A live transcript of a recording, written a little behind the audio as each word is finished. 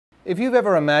If you've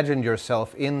ever imagined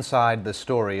yourself inside the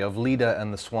story of Leda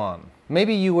and the Swan,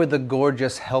 maybe you were the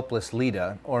gorgeous, helpless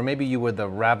Leda, or maybe you were the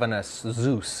ravenous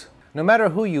Zeus. No matter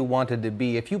who you wanted to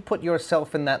be, if you put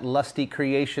yourself in that lusty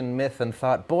creation myth and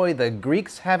thought, boy, the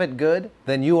Greeks have it good,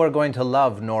 then you are going to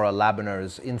love Norah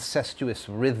Labiner's incestuous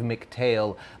rhythmic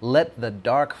tale, Let the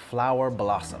Dark Flower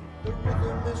Blossom. The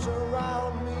rhythm is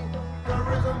around me, the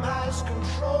rhythm has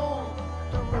control,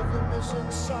 the rhythm is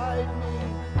inside me,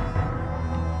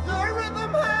 the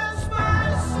rhythm has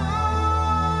my soul.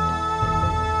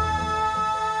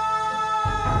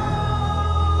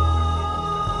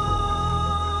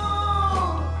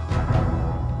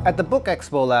 At the Book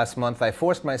Expo last month, I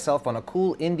forced myself on a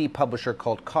cool indie publisher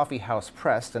called Coffee House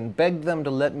Press and begged them to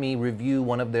let me review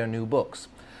one of their new books.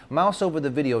 Mouse over the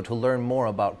video to learn more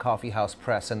about Coffee House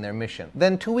Press and their mission.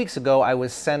 Then 2 weeks ago, I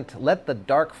was sent Let the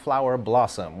Dark Flower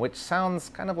Blossom, which sounds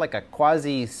kind of like a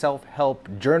quasi-self-help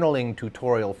journaling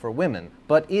tutorial for women,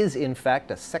 but is in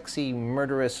fact a sexy,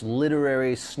 murderous,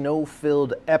 literary,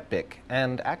 snow-filled epic,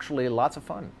 and actually lots of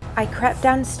fun. I crept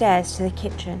downstairs to the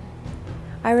kitchen.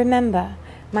 I remember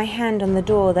my hand on the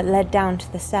door that led down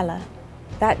to the cellar.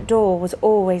 That door was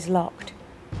always locked.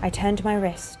 I turned my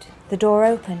wrist. The door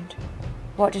opened.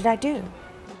 What did I do?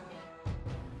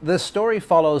 The story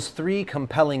follows three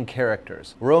compelling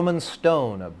characters. Roman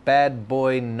Stone, a bad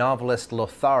boy novelist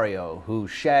Lothario who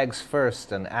shags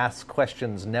first and asks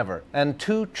questions never, and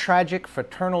two tragic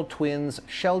fraternal twins,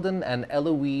 Sheldon and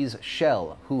Eloise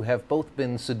Shell, who have both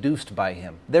been seduced by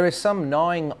him. There is some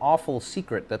gnawing, awful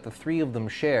secret that the three of them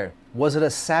share. Was it a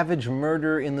savage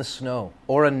murder in the snow,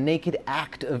 or a naked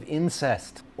act of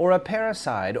incest, or a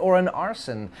parricide, or an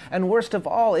arson? And worst of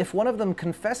all, if one of them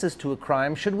confesses to a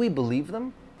crime, should we believe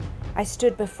them? I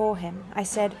stood before him. I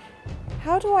said,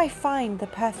 "How do I find the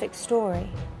perfect story?"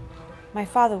 My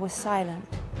father was silent.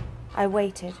 I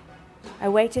waited. I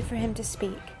waited for him to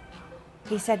speak.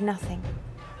 He said nothing.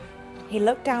 He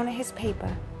looked down at his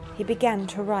paper. He began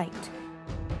to write.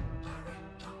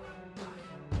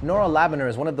 Norah Labiner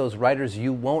is one of those writers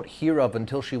you won't hear of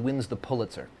until she wins the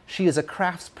Pulitzer. She is a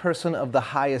craftsperson of the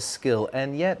highest skill,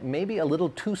 and yet maybe a little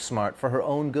too smart for her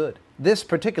own good. This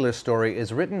particular story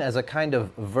is written as a kind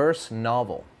of verse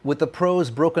novel, with the prose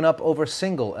broken up over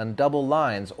single and double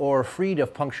lines, or freed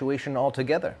of punctuation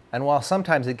altogether. And while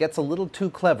sometimes it gets a little too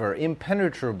clever,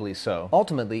 impenetrably so,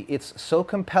 ultimately it's so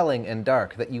compelling and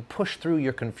dark that you push through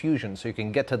your confusion so you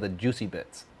can get to the juicy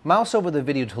bits. Mouse over the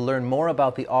video to learn more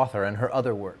about the author and her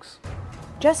other works.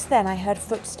 Just then I heard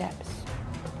footsteps.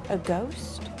 A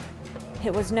ghost?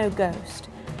 It was no ghost.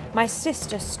 My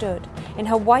sister stood in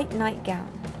her white nightgown.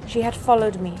 She had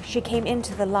followed me. She came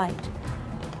into the light.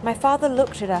 My father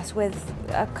looked at us with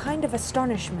a kind of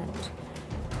astonishment.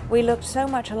 We looked so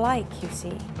much alike, you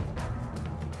see.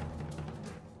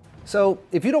 So,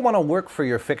 if you don't want to work for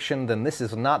your fiction, then this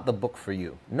is not the book for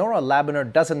you. Norah Labiner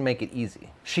doesn't make it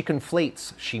easy. She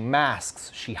conflates, she masks,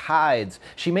 she hides,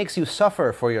 she makes you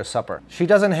suffer for your supper. She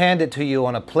doesn't hand it to you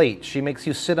on a plate, she makes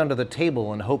you sit under the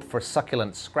table and hope for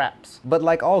succulent scraps. But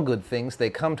like all good things, they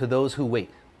come to those who wait.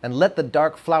 And Let the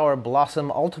Dark Flower Blossom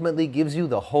ultimately gives you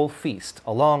the whole feast,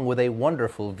 along with a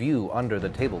wonderful view under the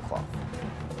tablecloth.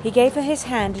 He gave her his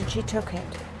hand and she took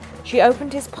it. She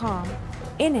opened his palm.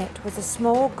 In it was a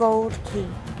small gold key.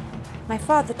 My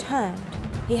father turned.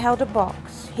 He held a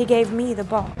box. He gave me the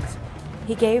box.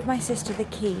 He gave my sister the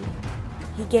key.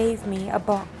 He gave me a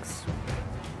box.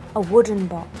 A wooden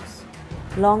box.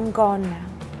 Long gone now.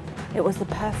 It was the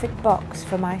perfect box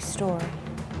for my story.